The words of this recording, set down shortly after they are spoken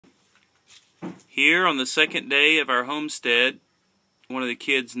Here on the second day of our homestead, one of the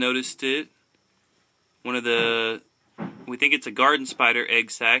kids noticed it. We think it's a garden spider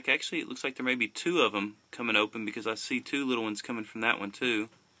egg sac. Actually, it looks like there may be two of them coming open because I see two little ones coming from that one too.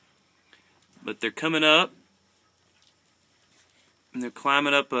 But they're coming up, and they're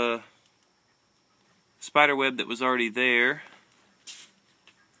climbing up a spider web that was already there.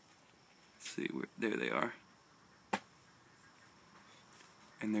 Let's see, there they are.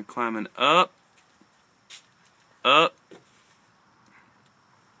 And they're climbing up, up,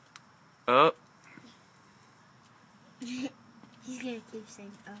 up. He's gonna keep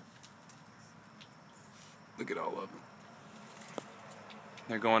saying up. Look at all of them.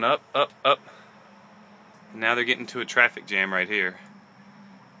 They're going up, up, up. And now they're getting to a traffic jam right here.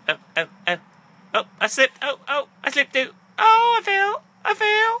 Oh, oh, oh. Oh, I slipped. Oh, oh, I slipped too. Oh, I fell. I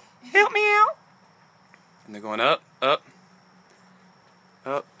fell. Help me out. And they're going up, up,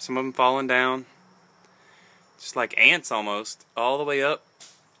 up. Some of them falling down. Just like ants almost. All the way up,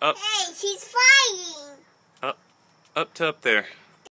 up. Hey, she's flying. Up to up there.